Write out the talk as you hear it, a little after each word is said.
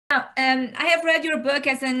I have read your book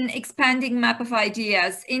as an expanding map of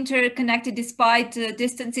ideas, interconnected despite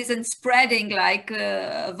distances and spreading like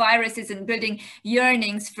viruses and building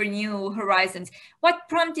yearnings for new horizons. What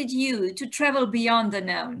prompted you to travel beyond the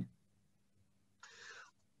known?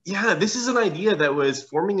 Yeah, this is an idea that was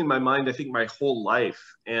forming in my mind, I think, my whole life.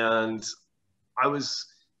 And I was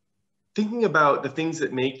thinking about the things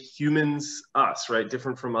that make humans us, right?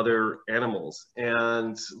 Different from other animals.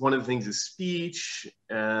 And one of the things is speech.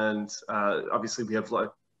 And obviously we have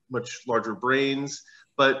much larger brains.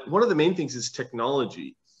 But one of the main things is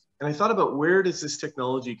technology. And I thought about, where does this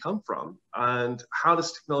technology come from? And how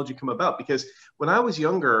does technology come about? Because when I was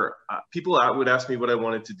younger, people would ask me what I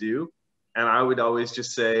wanted to do. And I would always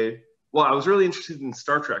just say, well, I was really interested in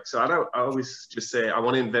Star Trek. So I always just say, I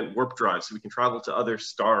want to invent warp drives so we can travel to other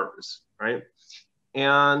stars, right?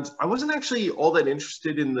 And I wasn't actually all that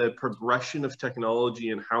interested in the progression of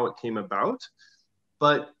technology and how it came about.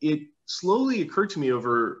 But it slowly occurred to me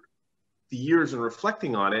over the years and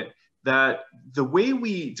reflecting on it, that the way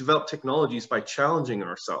we develop technology is by challenging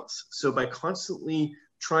ourselves. So by constantly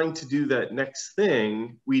trying to do that next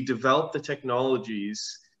thing, we develop the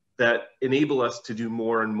technologies that enable us to do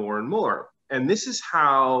more and more and more. And this is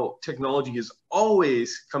how technology has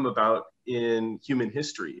always come about in human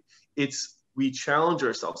history. We challenge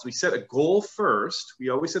ourselves. We set a goal first. We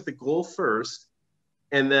always set the goal first.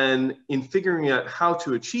 And then in figuring out how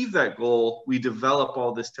to achieve that goal, we develop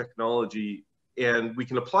all this technology, and we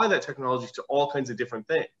can apply that technology to all kinds of different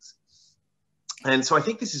things. And so I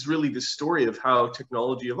think this is really the story of how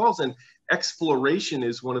technology evolves. And exploration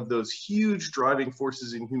is one of those huge driving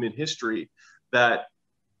forces in human history that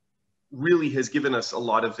really has given us a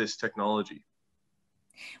lot of this technology.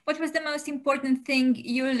 What was the most important thing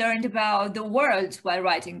you learned about the world while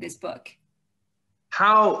writing this book?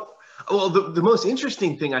 Well, the most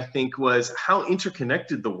interesting thing, I think, was how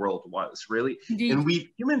interconnected the world was, really. Indeed. And we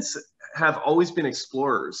humans have always been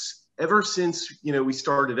explorers. Ever since, we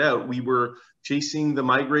started out, we were chasing the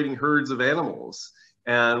migrating herds of animals.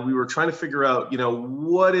 And we were trying to figure out,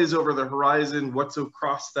 what is over the horizon, what's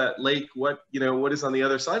across that lake, what is on the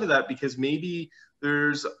other side of that, because maybe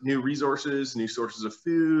there's new resources, new sources of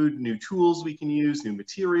food, new tools we can use, new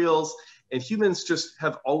materials. And humans just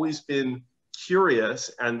have always been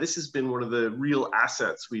curious. And this has been one of the real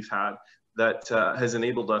assets we've had that has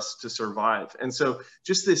enabled us to survive. And so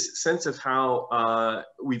just this sense of how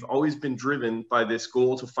we've always been driven by this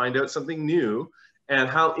goal to find out something new, and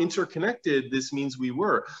how interconnected this means we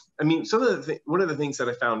were. I mean, one of the things that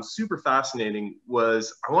I found super fascinating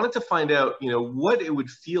was I wanted to find out, what it would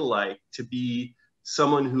feel like to be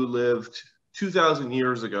someone who lived 2,000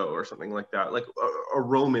 years ago or something like that, like a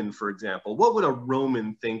Roman, for example. What would a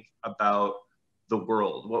Roman think about the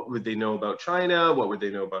world? What would they know about China? What would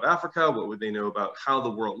they know about Africa? What would they know about how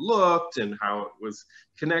the world looked and how it was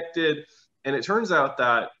connected? And it turns out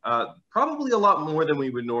that probably a lot more than we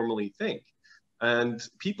would normally think. And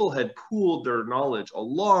people had pooled their knowledge a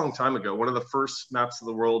long time ago. One of the first maps of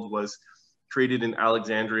the world was created in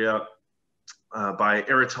Alexandria by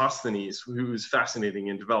Eratosthenes, who was fascinating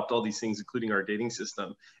and developed all these things, including our dating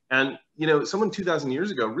system. And, someone 2,000 years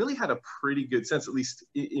ago really had a pretty good sense, at least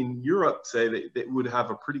in Europe, say, they would have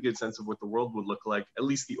a pretty good sense of what the world would look like, at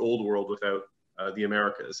least the old world without the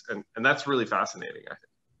Americas. And that's really fascinating, I think.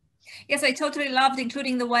 Yes, I totally loved,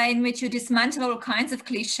 including the way in which you dismantle all kinds of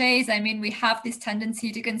cliches. I mean, we have this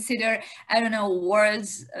tendency to consider, I don't know,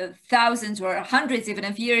 words thousands or hundreds even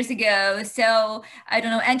of years ago, so, I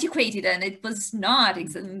don't know, antiquated, and it was not.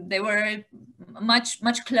 They were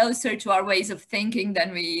much closer to our ways of thinking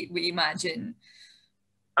than we imagine.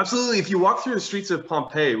 Absolutely. If you walk through the streets of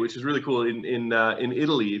Pompeii, which is really cool, in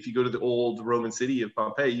Italy, if you go to the old Roman city of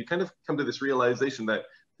Pompeii, you kind of come to this realization that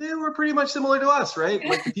they were pretty much similar to us, right?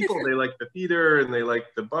 Like the people, they like the theater and they like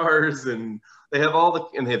the bars, and they have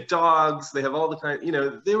they have dogs, they have all the kind,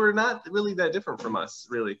 they were not really that different from us,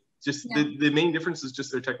 really. Just the main difference is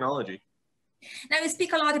just their technology. Now, you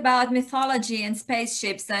speak a lot about mythology and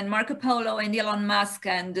spaceships and Marco Polo and Elon Musk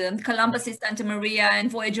and Columbus's Santa Maria and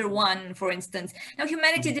Voyager 1, for instance. Now,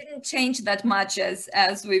 humanity didn't change that much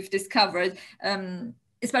as we've discovered,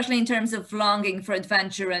 especially in terms of longing for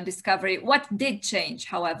adventure and discovery. What did change,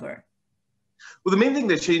 however? Well, the main thing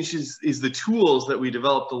that changed is the tools that we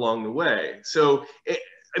developed along the way. So,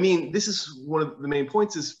 I mean, this is one of the main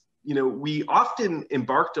points is, we often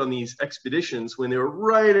embarked on these expeditions when they were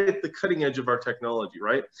right at the cutting edge of our technology,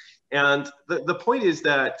 right? And the point is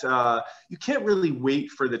that you can't really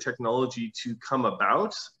wait for the technology to come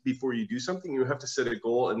about before you do something. You have to set a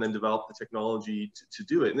goal and then develop the technology to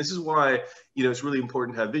do it. And this is why, it's really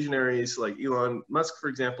important to have visionaries like Elon Musk, for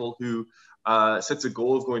example, who sets a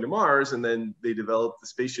goal of going to Mars, and then they develop the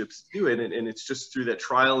spaceships to do it. And it's just through that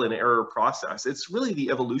trial and error process. It's really the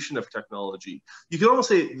evolution of technology. You could almost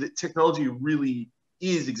say that technology really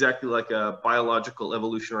is exactly like a biological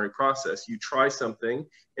evolutionary process. You try something,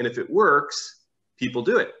 and if it works, people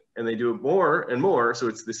do it, and they do it more and more. So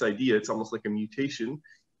it's this idea, it's almost like a mutation.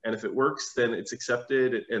 And if it works, then it's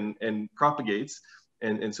accepted and propagates.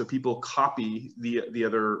 And so people copy the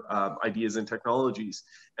other ideas and technologies.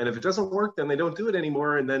 And if it doesn't work, then they don't do it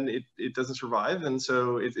anymore, and then it doesn't survive. And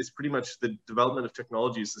so it's pretty much the development of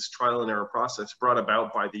technology is this trial and error process brought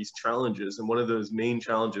about by these challenges. And one of those main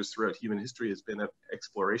challenges throughout human history has been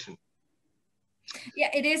exploration. Yeah,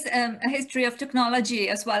 it is a history of technology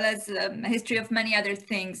as well as a history of many other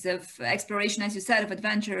things, of exploration, as you said, of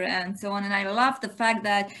adventure and so on. And I love the fact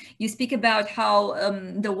that you speak about how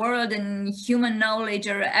the world and human knowledge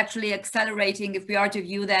are actually accelerating if we are to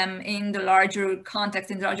view them in the larger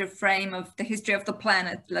context, in the larger frame of the history of the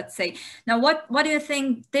planet, let's say. Now, what do you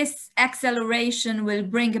think this acceleration will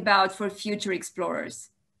bring about for future explorers?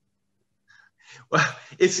 Well,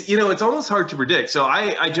 it's almost hard to predict. So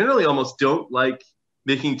I generally almost don't like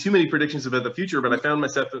making too many predictions about the future, but I found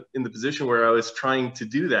myself in the position where I was trying to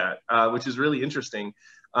do that, which is really interesting.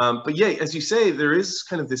 But yeah, as you say, there is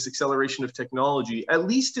kind of this acceleration of technology, at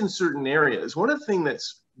least in certain areas. One of the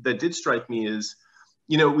things that did strike me is,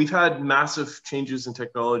 we've had massive changes in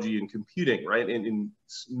technology and computing, right? And in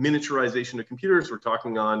miniaturization of computers, we're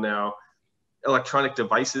talking on now electronic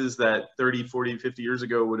devices that 30, 40, 50 years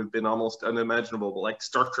ago would have been almost unimaginable, like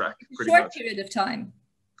Star Trek. Pretty short much. Period of time.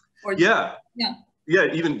 Yeah,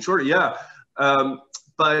 even shorter. Yeah,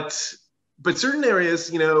 but certain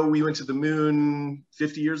areas, we went to the moon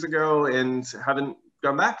 50 years ago and haven't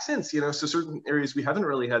gone back since. So certain areas we haven't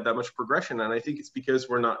really had that much progression, and I think it's because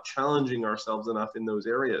we're not challenging ourselves enough in those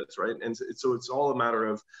areas, right? And so it's all a matter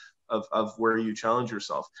of where you challenge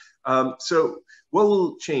yourself. So what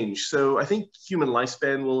will change? So I think human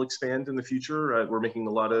lifespan will expand in the future. We're making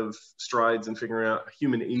a lot of strides in figuring out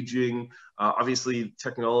human aging, obviously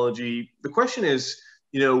technology. The question is,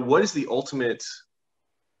 what is the ultimate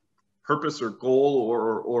purpose or goal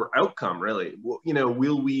or outcome, really?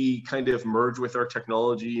 Will we kind of merge with our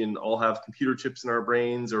technology and all have computer chips in our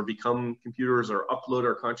brains, or become computers, or upload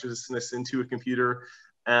our consciousness into a computer?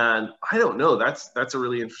 And I don't know. That's a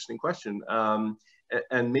really interesting question.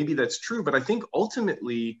 And maybe that's true, but I think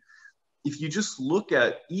ultimately, if you just look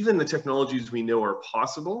at even the technologies we know are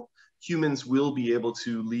possible, humans will be able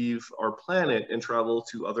to leave our planet and travel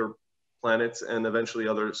to other planets and eventually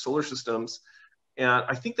other solar systems. And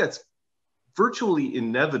I think that's virtually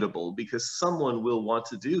inevitable, because someone will want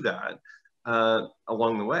to do that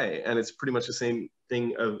along the way. And it's pretty much the same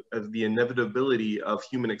thing of the inevitability of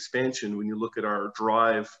human expansion. When you look at our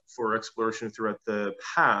drive for exploration throughout the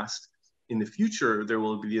past, in the future, there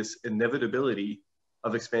will be this inevitability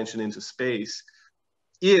of expansion into space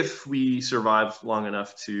if we survive long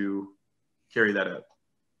enough to carry that out.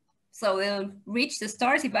 So we'll reach the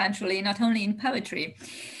stars eventually, not only in poetry.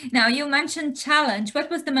 Now, you mentioned challenge. What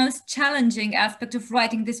was the most challenging aspect of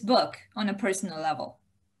writing this book on a personal level?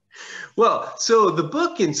 Well, so the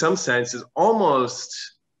book, in some sense, is almost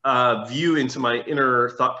a view into my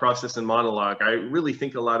inner thought process and monologue. I really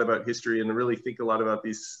think a lot about history, and I really think a lot about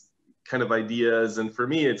these kind of ideas. And for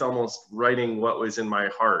me, it's almost writing what was in my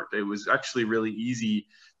heart. It was actually really easy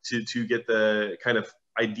to get the kind of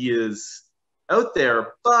ideas out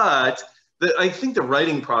there. But I think the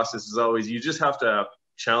writing process is always, you just have to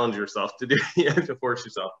challenge yourself to do it, to force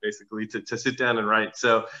yourself basically to sit down and write.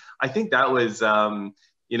 So I think that was, to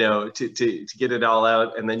get it all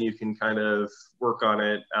out, and then you can kind of work on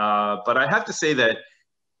it. But I have to say that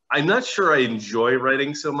I'm not sure I enjoy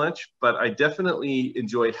writing so much, but I definitely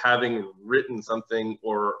enjoy having written something,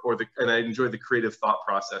 and I enjoy the creative thought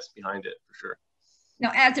process behind it, for sure.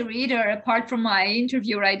 Now, as a reader, apart from my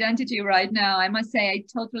interviewer identity right now, I must say I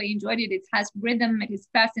totally enjoyed it. It has rhythm, it is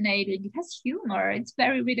fascinating, it has humor, it's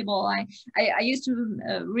very readable. I used to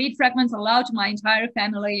read fragments aloud to my entire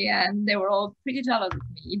family, and they were all pretty jealous of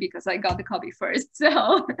me because I got the copy first. So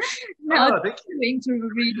now I'm going to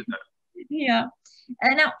read it. Yeah.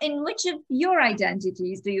 And now, in which of your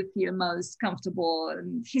identities do you feel most comfortable?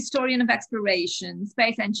 Historian of exploration,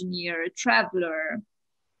 space engineer, traveler?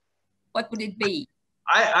 What would it be?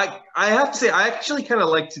 I have to say, I actually kind of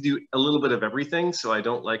like to do a little bit of everything. So I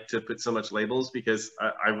don't like to put so much labels, because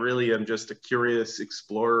I really am just a curious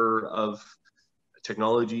explorer of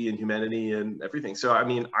technology and humanity and everything. So, I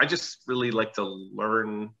mean, I just really like to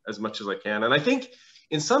learn as much as I can. And I think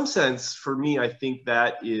in some sense, for me, I think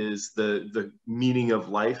that is the meaning of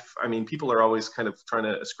life. I mean, people are always kind of trying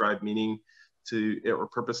to ascribe meaning or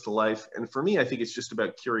purpose to life. And for me, I think it's just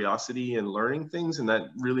about curiosity and learning things, and that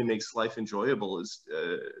really makes life enjoyable.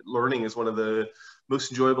 Learning is one of the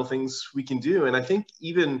most enjoyable things we can do. And I think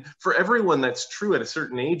even for everyone, that's true at a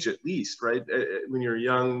certain age, at least, right? When you're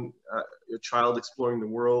young, a child exploring the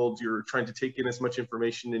world, you're trying to take in as much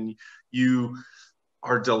information, and you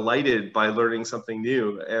are delighted by learning something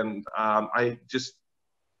new. And I just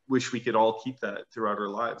wish we could all keep that throughout our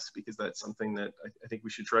lives, because that's something that I think we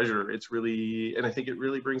should treasure. It's really, and I think it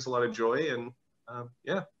really brings a lot of joy. And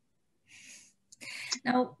yeah.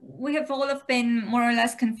 Now, we have all have been more or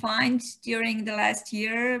less confined during the last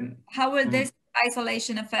year. How will this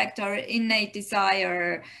isolation affect our innate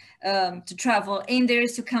desire to travel in the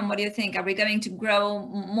years to come? What do you think? Are we going to grow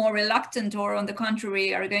more reluctant, or on the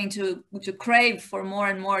contrary, are we going to crave for more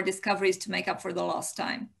and more discoveries to make up for the lost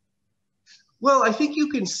time? Well, I think you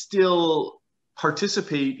can still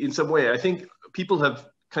participate in some way. I think people have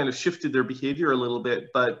kind of shifted their behavior a little bit,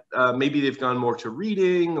 but maybe they've gone more to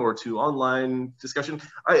reading or to online discussion.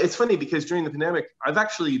 It's funny because during the pandemic, I've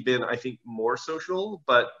actually been, I think, more social,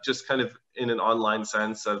 but just kind of in an online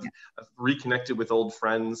sense. I've reconnected with old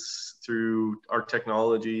friends through our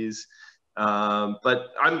technologies. But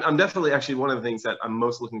I'm definitely, actually, one of the things that I'm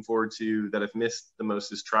most looking forward to, that I've missed the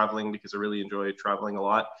most, is traveling, because I really enjoy traveling a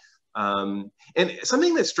lot. And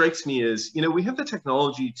something that strikes me is, we have the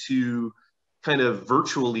technology to kind of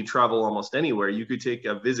virtually travel almost anywhere. You could take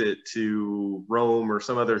a visit to Rome or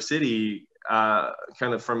some other city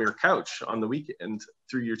kind of from your couch on the weekend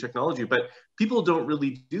through your technology, but people don't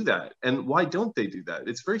really do that. And why don't they do that?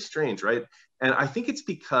 It's very strange, right? And I think it's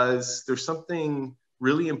because there's something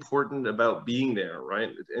really important about being there,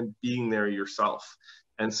 right? And being there yourself.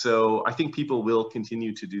 And so I think people will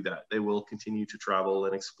continue to do that. They will continue to travel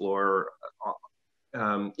and explore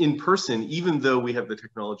in person, even though we have the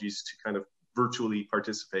technologies to kind of virtually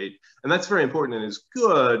participate. And that's very important and is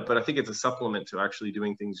good, but I think it's a supplement to actually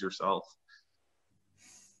doing things yourself.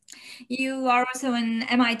 You are also an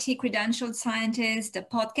MIT credentialed scientist, a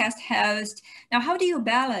podcast host. Now, how do you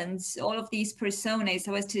balance all of these personas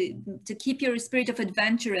so as to keep your spirit of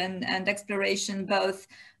adventure and exploration both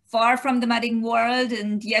far from the madding world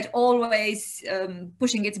and yet always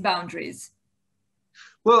pushing its boundaries?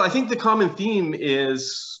 Well, I think the common theme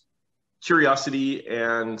is curiosity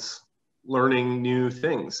and learning new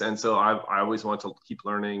things. And so I always want to keep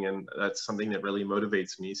learning, and that's something that really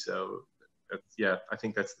motivates me. So yeah, I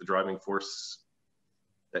think that's the driving force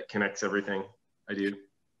that connects everything I do.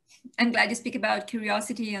 I'm glad you speak about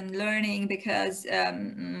curiosity and learning, because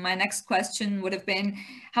my next question would have been,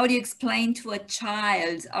 how do you explain to a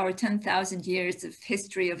child our 10,000 years of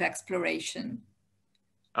history of exploration?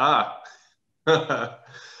 Well,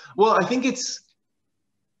 I think it's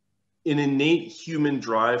an innate human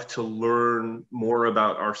drive to learn more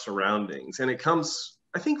about our surroundings. And it comes,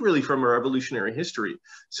 I think, really from our evolutionary history.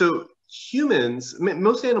 So humans,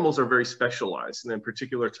 most animals are very specialized in a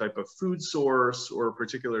particular type of food source or a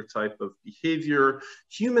particular type of behavior.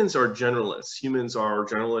 Humans are generalists. Humans are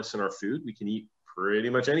generalists in our food. We can eat pretty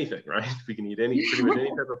much anything, right? We can eat pretty much any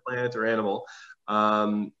type of plant or animal.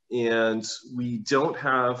 And we don't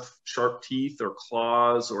have sharp teeth or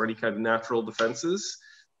claws or any kind of natural defenses.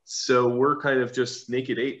 So we're kind of just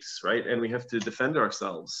naked apes, right? And we have to defend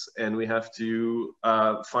ourselves, and we have to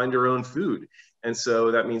find our own food. And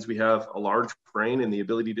so that means we have a large brain and the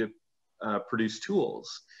ability to produce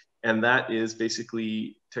tools. And that is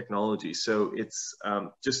basically technology. So it's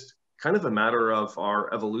just kind of a matter of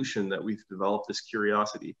our evolution that we've developed this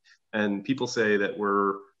curiosity. And people say that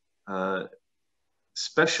we're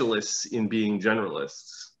specialists in being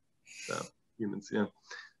generalists. So humans, yeah.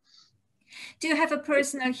 Do you have a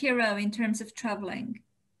personal hero in terms of traveling?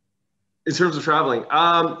 In terms of traveling?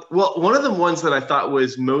 Well, one of the ones that I thought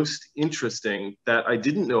was most interesting that I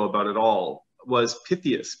didn't know about at all was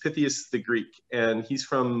Pythias the Greek. And he's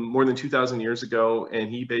from more than 2,000 years ago. And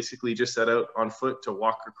he basically just set out on foot to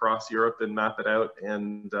walk across Europe and map it out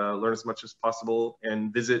and learn as much as possible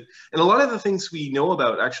and visit. And a lot of the things we know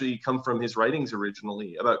about actually come from his writings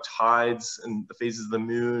originally, about tides and the phases of the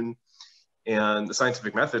moon and the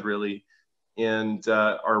scientific method, really. And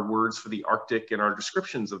our words for the Arctic and our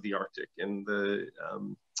descriptions of the Arctic and the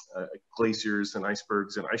glaciers and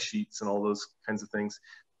icebergs and ice sheets and all those kinds of things.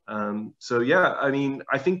 So yeah, I mean,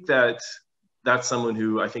 I think that's someone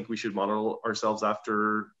who I think we should model ourselves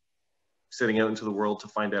after, setting out into the world to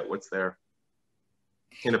find out what's there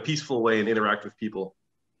in a peaceful way and interact with people.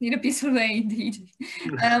 In a peaceful way, indeed.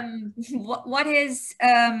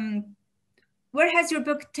 Where has your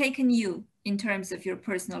book taken you in terms of your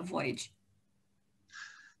personal voyage?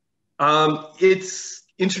 It's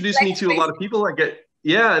introduced me to a lot of people. I get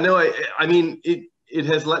Yeah, no, I mean, it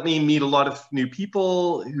has let me meet a lot of new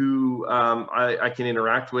people who I can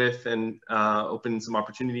interact with and open some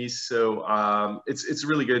opportunities. So it's a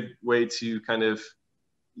really good way to kind of,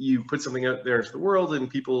 you put something out there into the world and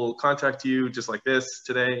people contact you just like this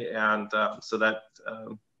today. And so that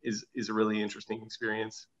is a really interesting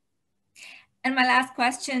experience. And my last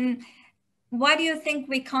question, why do you think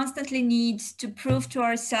we constantly need to prove to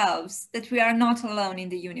ourselves that we are not alone in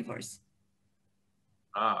the universe?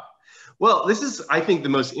 Well, this is, I think, the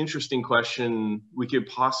most interesting question we could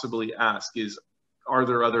possibly ask is, are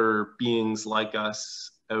there other beings like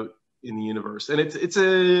us out in the universe? And it's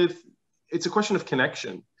a question of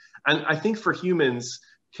connection. And I think for humans,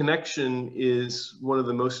 connection is one of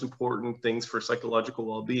the most important things for psychological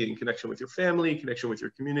well-being. Connection with your family, connection with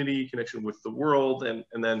your community, connection with the world, and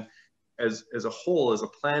then as a whole, as a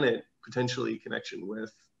planet, potentially connection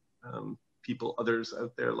with people, others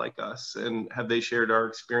out there like us, and have they shared our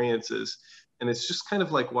experiences. And it's just kind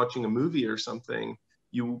of like watching a movie or something.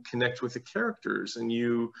 You connect with the characters and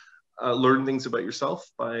you learn things about yourself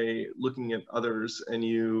by looking at others, and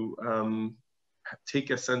you take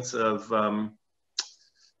a sense of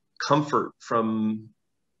comfort from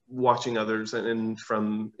watching others and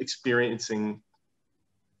from experiencing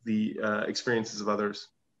the experiences of others.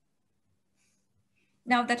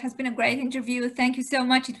 Now, that has been a great interview. Thank you so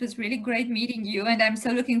much. It was really great meeting you, and I'm so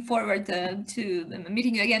looking forward to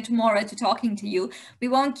meeting you again tomorrow, to talking to you. We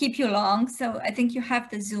won't keep you long, so I think you have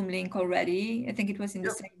the Zoom link already. I think it was in the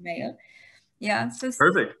same mail. Yeah, so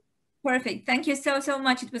perfect. Perfect. Thank you so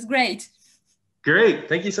much. It was great. Great.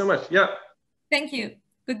 Thank you so much. Yeah. Thank you.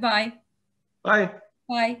 Goodbye. Bye.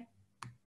 Bye.